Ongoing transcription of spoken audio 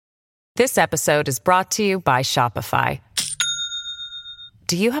This episode is brought to you by Shopify.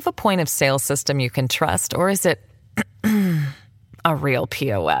 Do you have a point of sale system you can trust, or is it a real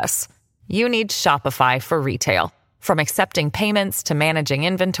POS? You need Shopify for retail. From accepting payments to managing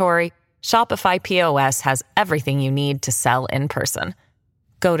inventory, Shopify POS has everything you need to sell in person.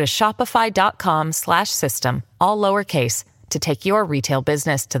 Go to shopify.com/system, all lowercase, to take your retail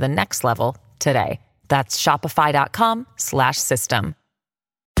business to the next level today. That's shopify.com/system.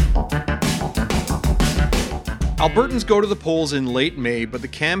 Albertans go to the polls in late May, but the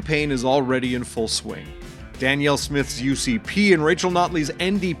campaign is already in full swing. Danielle Smith's UCP and Rachel Notley's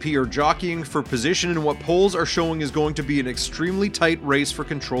NDP are jockeying for position in what polls are showing is going to be an extremely tight race for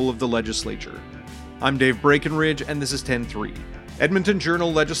control of the legislature. I'm Dave Breckenridge, and this is 10-3. Edmonton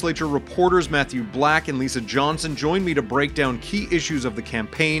Journal legislature reporters Matthew Black and Lisa Johnson join me to break down key issues of the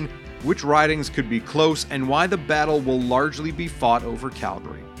campaign, which ridings could be close, and why the battle will largely be fought over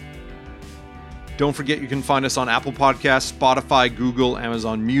Calgary. Don't forget you can find us on Apple Podcasts, Spotify, Google,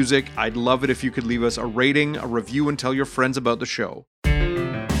 Amazon Music. I'd love it if you could leave us a rating, a review, and tell your friends about the show.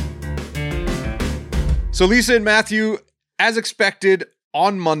 So Lisa and Matthew, as expected,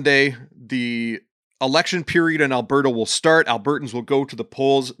 on Monday, the election period in Alberta will start. Albertans will go to the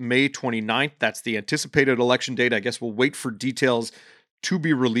polls May 29th. That's the anticipated election date. I guess we'll wait for details to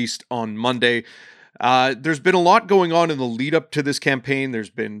be released on Monday. There's been a lot going on in the lead up to this campaign.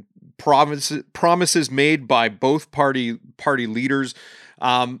 There's been promises made by both party leaders.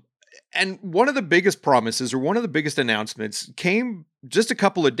 And one of the biggest promises, or one of the biggest announcements, came just a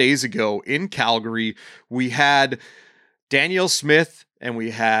couple of days ago in Calgary. We had Danielle Smith and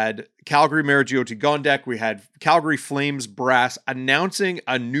we had Calgary Mayor Jyoti Gondek. We had Calgary Flames brass announcing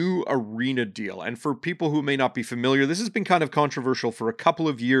a new arena deal. And for people who may not be familiar, this has been kind of controversial for a couple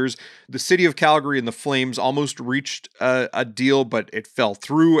of years. The city of Calgary and the Flames almost reached a deal, but it fell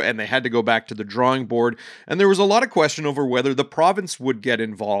through and they had to go back to the drawing board. And there was a lot of question over whether the province would get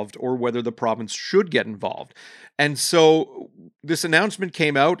involved or whether the province should get involved. And so this announcement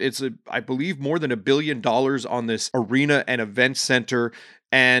came out. It's, I believe, more than $1 billion on this arena and event center.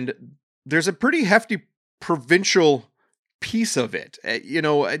 And there's a pretty hefty provincial piece of it.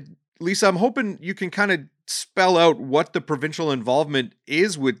 Lisa, I'm hoping you can kind of spell out what the provincial involvement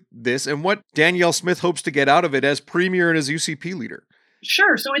is with this and what Danielle Smith hopes to get out of it as premier and as UCP leader.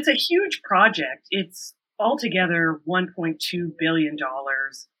 Sure. So it's a huge project. It's altogether $1.2 billion.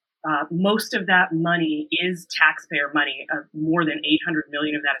 Most of that money is taxpayer money. More than $800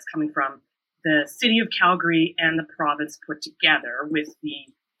 million of that is coming from the city of Calgary and the province put together, with the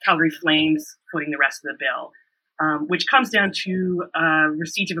Calgary Flames footing the rest of the bill, which comes down to a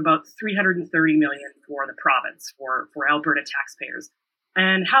receipt of about $330 million for the province, for Alberta taxpayers.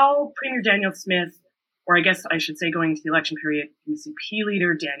 And how Premier Danielle Smith, or I guess I should say going into the election period, UCP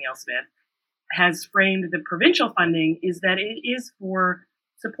leader Danielle Smith, has framed the provincial funding is that it is for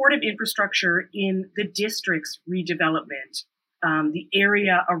supportive infrastructure in the district's redevelopment, the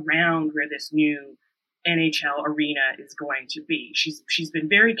area around where this new NHL arena is going to be. She's been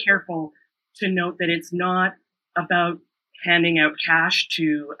very careful to note that it's not about handing out cash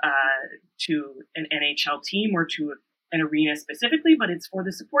to an NHL team or to an arena specifically, but it's for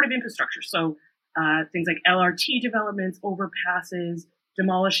the supportive infrastructure. So things like LRT developments, overpasses,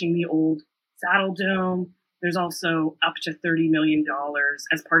 demolishing the old Saddle Dome. There's also up to $30 million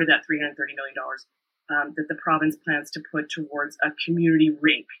as part of that $330 million that the province plans to put towards a community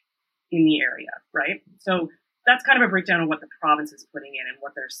rink in the area, right? So that's kind of a breakdown of what the province is putting in and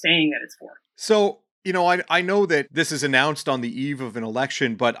what they're saying that it's for. So, I know that this is announced on the eve of an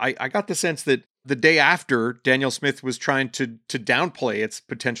election, but I got the sense that the day after, Danielle Smith was trying to downplay its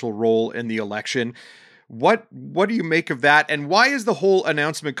potential role in the election. What do you make of that? And why is the whole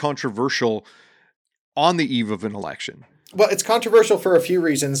announcement controversial on the eve of an election? Well, it's controversial for a few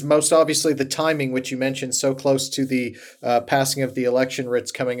reasons. Most obviously, the timing, which you mentioned, so close to the passing of the election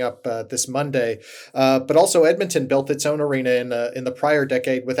writs coming up this Monday. But also, Edmonton built its own arena in the prior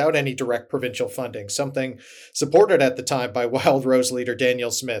decade without any direct provincial funding, something supported at the time by Wild Rose leader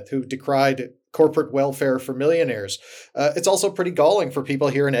Danielle Smith, who decried corporate welfare for millionaires. It's also pretty galling for people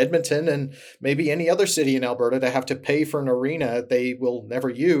here in Edmonton and maybe any other city in Alberta to have to pay for an arena they will never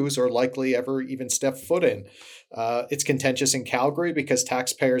use or likely ever even step foot in. It's contentious in Calgary because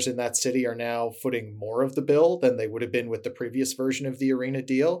taxpayers in that city are now footing more of the bill than they would have been with the previous version of the arena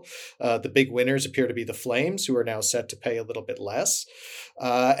deal. The big winners appear to be the Flames, who are now set to pay a little bit less.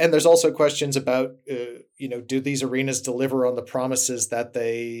 And there's also questions about, do these arenas deliver on the promises that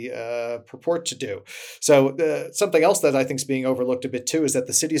they purport afford to do. So something else that I think is being overlooked a bit too is that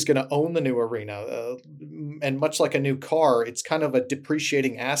the city is going to own the new arena. And much like a new car, it's kind of a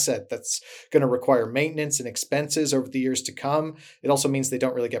depreciating asset that's going to require maintenance and expenses over the years to come. It also means they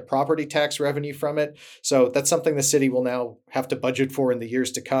don't really get property tax revenue from it. So that's something the city will now have to budget for in the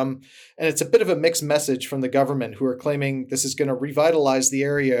years to come. And it's a bit of a mixed message from the government, who are claiming this is going to revitalize the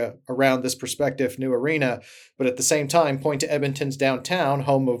area around this prospective new arena, but at the same time point to Edmonton's downtown,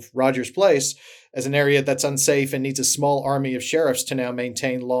 home of Rogers Place, as an area that's unsafe and needs a small army of sheriffs to now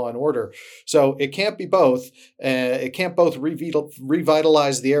maintain law and order. So it can't be both. It can't both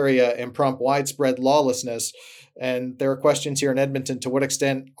revitalize the area and prompt widespread lawlessness. And there are questions here in Edmonton to what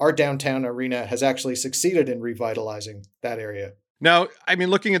extent our downtown arena has actually succeeded in revitalizing that area. Now, I mean,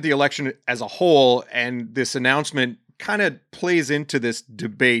 looking at the election as a whole, and this announcement kind of plays into this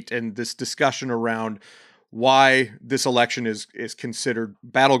debate and this discussion around why this election is considered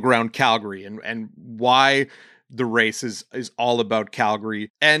battleground Calgary, and why the race is all about Calgary.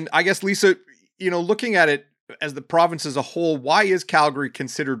 And I guess, Lisa, looking at it as the province as a whole, why is Calgary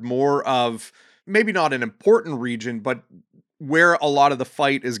considered more of maybe not an important region, but where a lot of the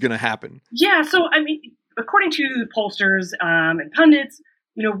fight is going to happen? Yeah, so I mean, according to pollsters and pundits,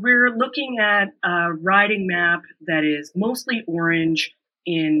 we're looking at a riding map that is mostly orange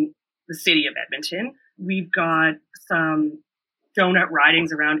in the city of Edmonton. We've got some donut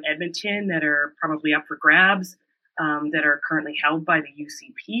ridings around Edmonton that are probably up for grabs, that are currently held by the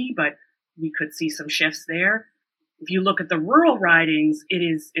UCP, but we could see some shifts there. If you look at the rural ridings,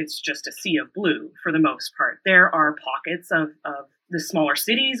 it's just a sea of blue for the most part. There are pockets of the smaller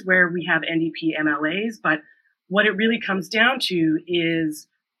cities where we have NDP MLAs, but what it really comes down to is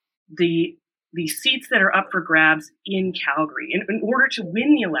the seats that are up for grabs in Calgary. In order to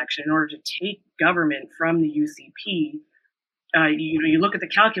win the election, in order to take government from the UCP, you look at the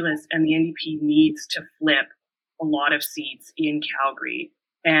calculus, and the NDP needs to flip a lot of seats in Calgary.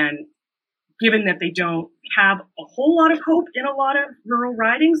 And given that they don't have a whole lot of hope in a lot of rural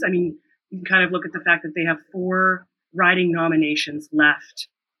ridings, I mean, you can kind of look at the fact that they have 4 riding nominations left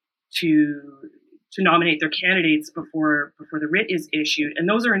to nominate their candidates before the writ is issued. And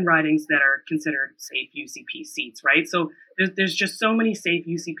those are in ridings that are considered safe UCP seats, right? So there's just so many safe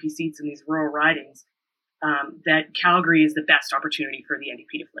UCP seats in these rural ridings that Calgary is the best opportunity for the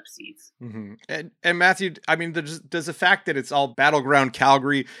NDP to flip seats. Mm-hmm. And Matthew, I mean, does the fact that it's all battleground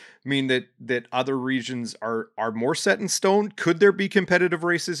Calgary mean that other regions are more set in stone? Could there be competitive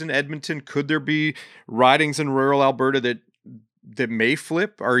races in Edmonton? Could there be ridings in rural Alberta that may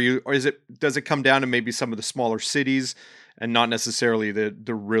flip? Does it come down to maybe some of the smaller cities and not necessarily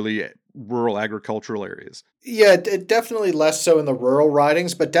the really rural agricultural areas? Yeah, definitely less so in the rural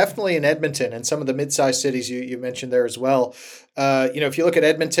ridings, but definitely in Edmonton and some of the mid-sized cities you mentioned there as well. If you look at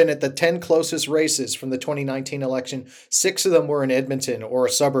Edmonton, at the 10 closest races from the 2019 election, 6 of them were in Edmonton or a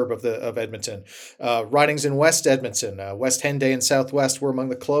suburb of Edmonton. Ridings in West Edmonton, West Henday and Southwest were among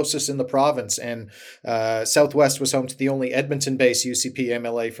the closest in the province, and Southwest was home to the only Edmonton-based UCP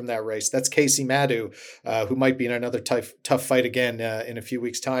MLA from that race. That's Casey Madhu, who might be in another tough fight again in a few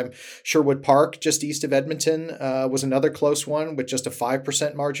weeks' time. Sherwood Park, just east of Edmonton, was another close one with just a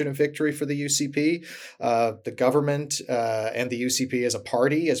 5% margin of victory for the UCP. The government and the UCP as a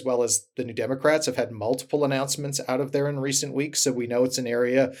party, as well as the New Democrats, have had multiple announcements out of there in recent weeks, so we know it's an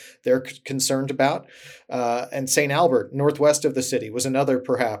area they're concerned about. And St. Albert, northwest of the city, was another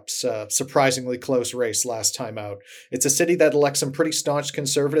perhaps surprisingly close race last time out. It's a city that elects some pretty staunch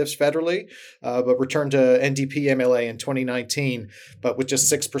conservatives federally, but returned to NDP MLA in 2019, but with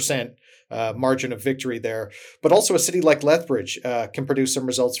just 6% margin of victory there. But also a city like Lethbridge can produce some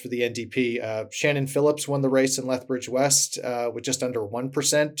results for the NDP. Shannon Phillips won the race in Lethbridge West with just under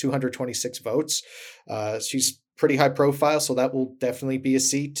 1%, 226 votes. She's pretty high profile, so that will definitely be a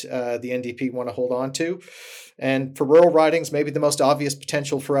seat the NDP want to hold on to. And for rural ridings, maybe the most obvious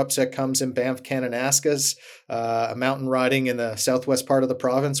potential for upset comes in Banff-Kananaskis, a mountain riding in the southwest part of the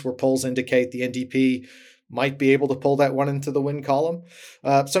province where polls indicate the NDP might be able to pull that one into the win column.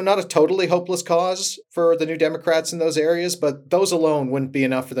 So not a totally hopeless cause for the New Democrats in those areas, but those alone wouldn't be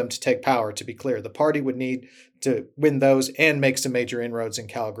enough for them to take power, to be clear. The party would need to win those and make some major inroads in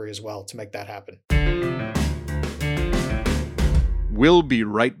Calgary as well to make that happen. We'll be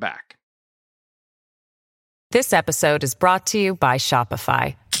right back. This episode is brought to you by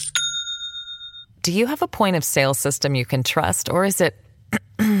Shopify. Do you have a point of sale system you can trust, or is it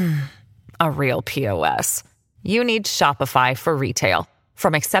a real POS? You need Shopify for retail.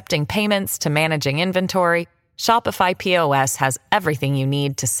 From accepting payments to managing inventory, Shopify POS has everything you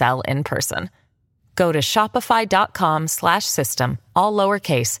need to sell in person. Go to shopify.com/system, all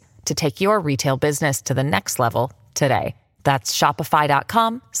lowercase, to take your retail business to the next level today. That's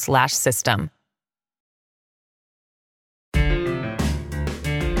shopify.com/system.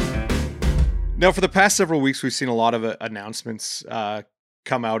 Now, for the past several weeks, we've seen a lot of announcements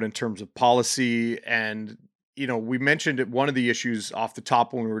come out in terms of policy. And, we mentioned one of the issues off the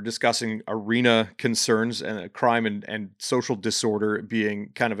top when we were discussing arena concerns and crime and social disorder being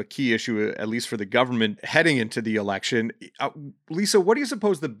kind of a key issue, at least for the government heading into the election. Lisa, what do you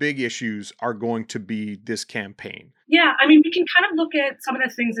suppose the big issues are going to be this campaign? Yeah, I mean, we can kind of look at some of the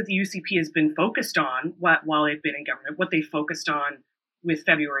things that the UCP has been focused on while they've been in government, what they focused on with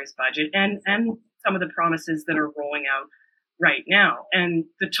February's budget and some of the promises that are rolling out right now. And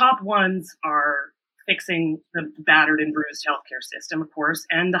the top ones are fixing the battered and bruised healthcare system, of course,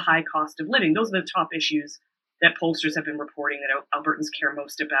 and the high cost of living. Those are the top issues that pollsters have been reporting that Albertans care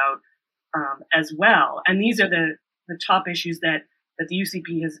most about as well. And these are the top issues that the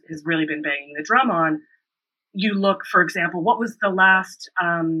UCP has really been banging the drum on. You look, for example, what was the last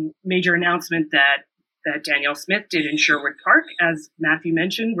major announcement that Danielle Smith did in Sherwood Park, as Matthew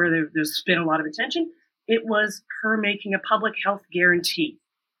mentioned, where there's been a lot of attention? It was her making a public health guarantee,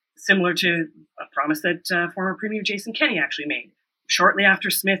 similar to a promise that former Premier Jason Kenney actually made. Shortly after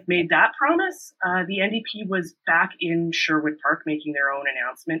Smith made that promise, the NDP was back in Sherwood Park making their own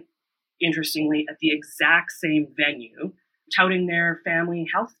announcement, interestingly, at the exact same venue, touting their family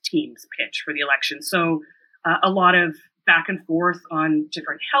health team's pitch for the election. So a lot of back and forth on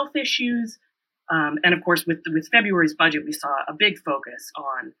different health issues. And of course, with February's budget, we saw a big focus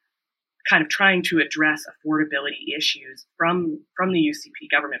on kind of trying to address affordability issues from the UCP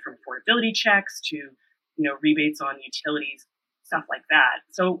government, from affordability checks to, rebates on utilities, stuff like that.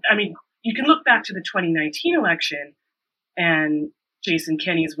 So, I mean, you can look back to the 2019 election, and Jason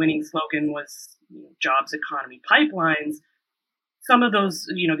Kenney's winning slogan was jobs, economy, pipelines. Some of those,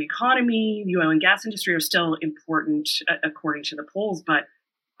 the economy, the oil and gas industry are still important according to the polls, but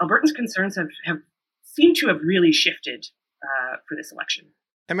Albertans' concerns have seemed to have really shifted for this election.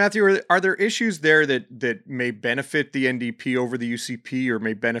 And Matthew, are there issues there that may benefit the NDP over the UCP, or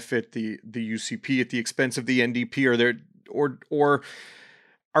may benefit the UCP at the expense of the NDP? Or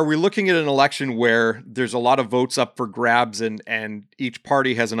are we looking at an election where there's a lot of votes up for grabs and each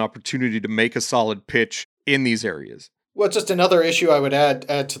party has an opportunity to make a solid pitch in these areas? Well, just another issue I would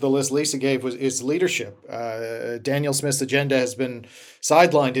add to the list Lisa gave is leadership. Danielle Smith's agenda has been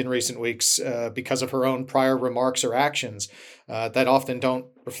sidelined in recent weeks because of her own prior remarks or actions that often don't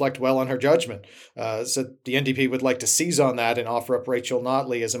reflect well on her judgment. So the NDP would like to seize on that and offer up Rachel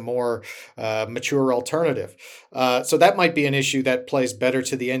Notley as a more mature alternative. So that might be an issue that plays better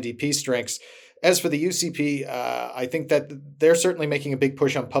to the NDP strengths. As for the UCP, I think that they're certainly making a big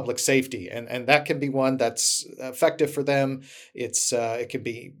push on public safety, and that can be one that's effective for them. It can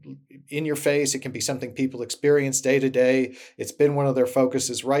be in your face. It can be something people experience day to day. It's been one of their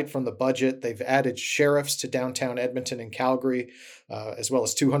focuses right from the budget. They've added sheriffs to downtown Edmonton and Calgary, as well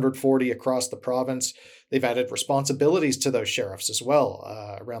as 240 across the province. They've added responsibilities to those sheriffs as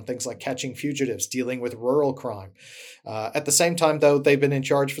well, around things like catching fugitives, dealing with rural crime. At the same time, though, they've been in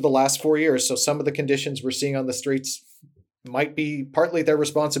charge for the last 4 years, so some of the conditions we're seeing on the streets might be partly their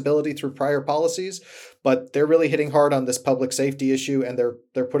responsibility through prior policies, but they're really hitting hard on this public safety issue, and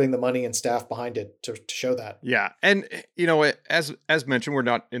they're putting the money and staff behind it to show that. Yeah, and as mentioned, we're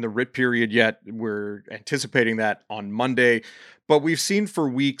not in the writ period yet. We're anticipating that on Monday, but we've seen for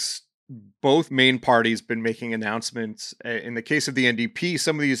weeks both main parties been making announcements. In the case of the NDP,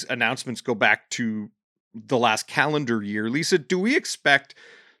 some of these announcements go back to the last calendar year. Lisa, do we expect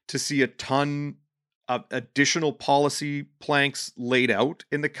to see a ton of additional policy planks laid out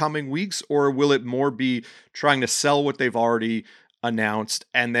in the coming weeks, or will it more be trying to sell what they've already announced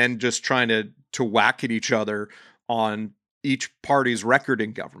and then just trying to whack at each other on each party's record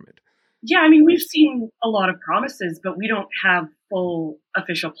in government? Yeah, I mean, we've seen a lot of promises, but we don't have full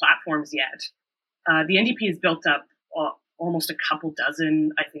official platforms yet. The NDP has built up almost a couple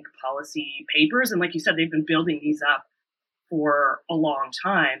dozen, I think, policy papers. And like you said, they've been building these up for a long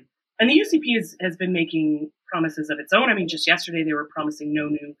time. And the UCP has been making promises of its own. I mean, just yesterday, they were promising no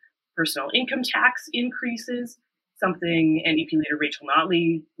new personal income tax increases, something NDP leader Rachel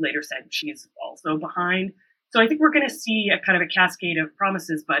Notley later said she's also behind. So I think we're going to see a kind of a cascade of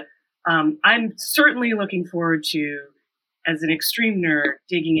promises, but I'm certainly looking forward to, as an extreme nerd,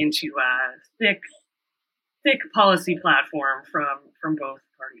 digging into a thick policy platform from both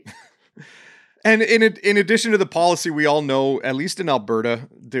parties. And in addition to the policy, we all know, at least in Alberta,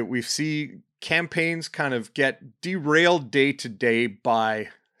 that we see campaigns kind of get derailed day to day by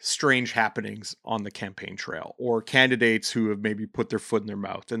strange happenings on the campaign trail, or candidates who have maybe put their foot in their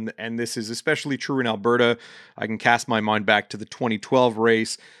mouth. And this is especially true in Alberta. I can cast my mind back to the 2012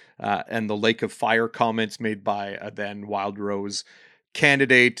 race and the Lake of Fire comments made by a then Wild Rose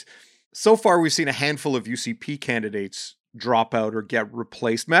candidate. So far, we've seen a handful of UCP candidates drop out or get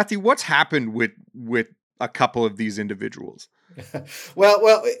replaced. Matthew, what's happened with a couple of these individuals?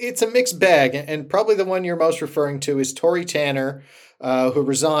 Well, it's a mixed bag, and probably the one you're most referring to is Tori Tanner, who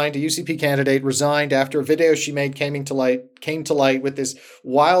resigned. A UCP candidate resigned after a video she made came to light with this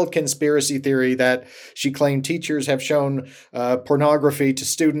wild conspiracy theory that she claimed teachers have shown pornography to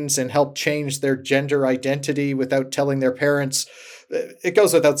students and helped change their gender identity without telling their parents. It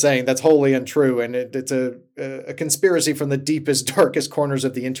goes without saying that's wholly untrue, and it's a conspiracy from the deepest, darkest corners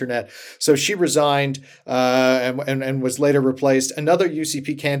of the internet. So she resigned and was later replaced. Another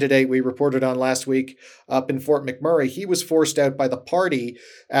UCP candidate we reported on last week up in Fort McMurray, he was forced out by the party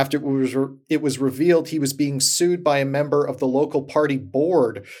after it was revealed he was being sued by a member of the local party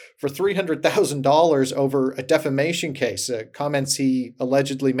board for $300,000 over a defamation case, comments he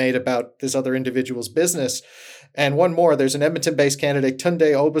allegedly made about this other individual's business. And one more, there's an Edmonton-based candidate, Tunde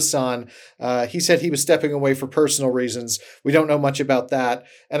Obasan. He said he was stepping away for personal reasons. We don't know much about that.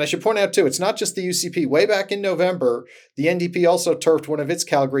 And I should point out, too, it's not just the UCP. Way back in November, the NDP also turfed one of its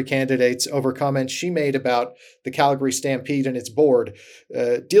Calgary candidates over comments she made about the Calgary Stampede and its board.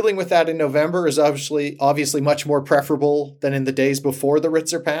 Dealing with that in November is obviously much more preferable than in the days before the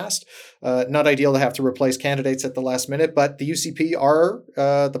writs are passed. Not ideal to have to replace candidates at the last minute, but the UCP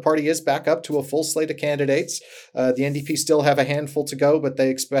the party is back up to a full slate of candidates. The NDP still have a handful to go, but they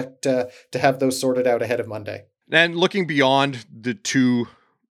expect to have those sorted out ahead of Monday. And looking beyond the two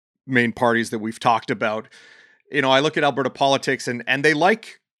main parties that we've talked about, I look at Alberta politics and they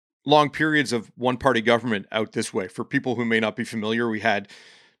like long periods of one-party government out this way. For people who may not be familiar, we had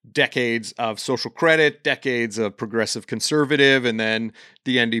decades of social credit, decades of progressive conservative, and then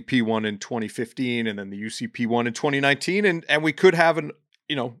the NDP won in 2015, and then the UCP won in 2019, and we could have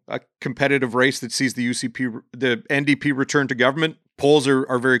a competitive race that sees the NDP return to government. Polls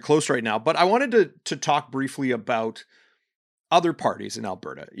are very close right now, but I wanted to talk briefly about other parties in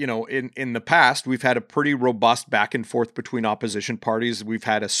Alberta. In the past, we've had a pretty robust back and forth between opposition parties. We've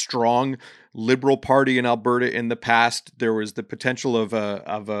had a strong Liberal Party in Alberta in the past. There was the potential of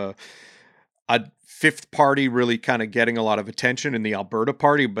a fifth party really kind of getting a lot of attention in the Alberta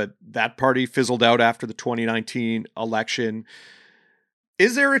Party, but that party fizzled out after the 2019 election.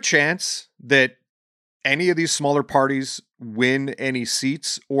 Is there a chance that any of these smaller parties win any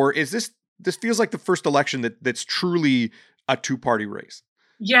seats, or is this feels like the first election that's truly a two-party race?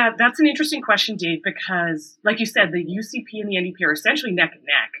 Yeah, that's an interesting question, Dave, because like you said, the UCP and the NDP are essentially neck and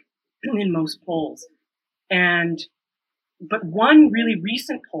neck in most polls. But one really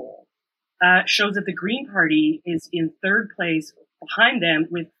recent poll shows that the Green Party is in third place behind them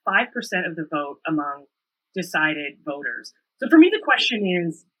with 5% of the vote among decided voters. So for me, the question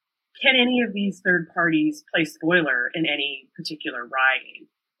is, can any of these third parties play spoiler in any particular riding?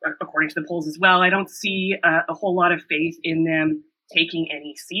 According to the polls as well, I don't see a whole lot of faith in them taking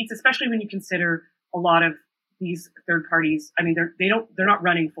any seats, especially when you consider a lot of these third parties. I mean, they're not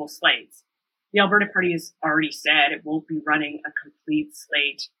running full slates. The Alberta Party has already said it won't be running a complete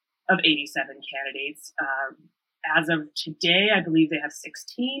slate of 87 candidates. As of today, I believe they have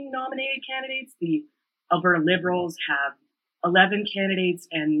 16 nominated candidates. The Alberta Liberals have 11 candidates,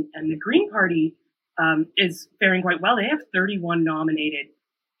 and the Green Party is faring quite well. They have 31 nominated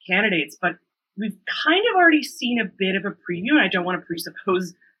candidates, but we've kind of already seen a bit of a preview, and I don't want to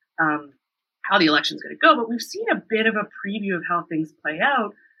presuppose how the election is going to go, but we've seen a bit of a preview of how things play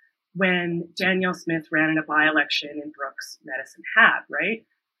out when Danielle Smith ran in a by-election in Brooks Medicine Hat, right?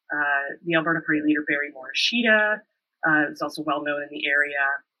 The Alberta Party leader, Barry Morishita, is also well known in the area,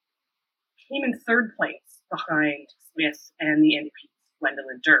 came in third place behind Smith and the NDP's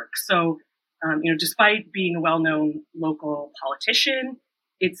Gwendolyn Dirk. So, despite being a well-known local politician,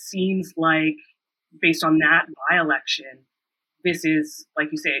 it seems like, based on that by-election, this is, like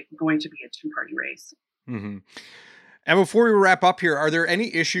you say, going to be a two-party race. Mm-hmm. And before we wrap up here, are there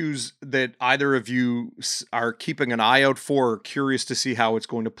any issues that either of you are keeping an eye out for or curious to see how it's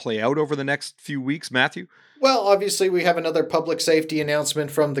going to play out over the next few weeks, Matthew? Well, obviously, we have another public safety announcement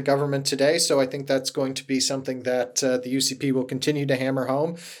from the government today, so I think that's going to be something that the UCP will continue to hammer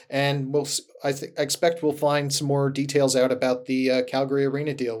home, and I expect we'll find some more details out about the Calgary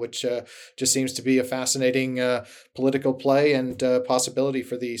Arena deal, which just seems to be a fascinating political play and possibility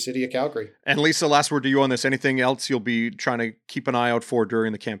for the city of Calgary. And Lisa, last word to you on this. Anything else you'll be trying to keep an eye out for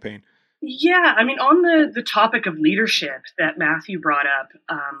during the campaign? Yeah, I mean, on the topic of leadership that Matthew brought up,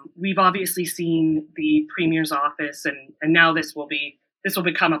 we've obviously seen the Premier's office, and now this will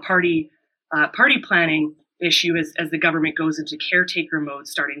become a party planning issue as the government goes into caretaker mode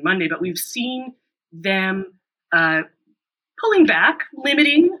starting Monday. But we've seen them pulling back,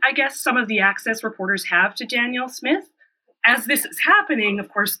 limiting, I guess, some of the access reporters have to Danielle Smith. As this is happening, of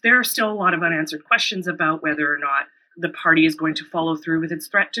course, there are still a lot of unanswered questions about whether or not the party is going to follow through with its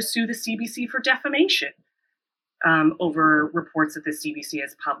threat to sue the CBC for defamation over reports that the CBC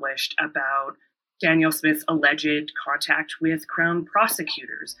has published about Danielle Smith's alleged contact with Crown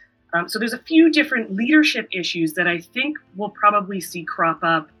prosecutors. So there's a few different leadership issues that I think we'll probably see crop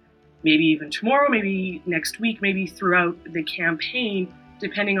up maybe even tomorrow, maybe next week, maybe throughout the campaign,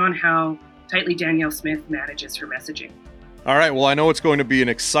 depending on how tightly Danielle Smith manages her messaging. All right, well, I know it's going to be an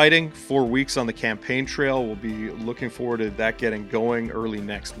exciting 4 weeks on the campaign trail. We'll be looking forward to that getting going early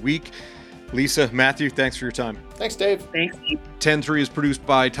next week. Lisa, Matthew, thanks for your time. Thanks, Dave. Thanks, Steve. 10-3 is produced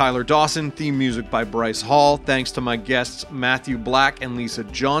by Tyler Dawson, theme music by Bryce Hall. Thanks to my guests, Matthew Black and Lisa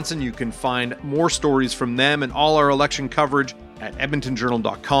Johnson. You can find more stories from them and all our election coverage at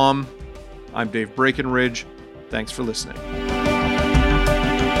edmontonjournal.com. I'm Dave Breckenridge. Thanks for listening.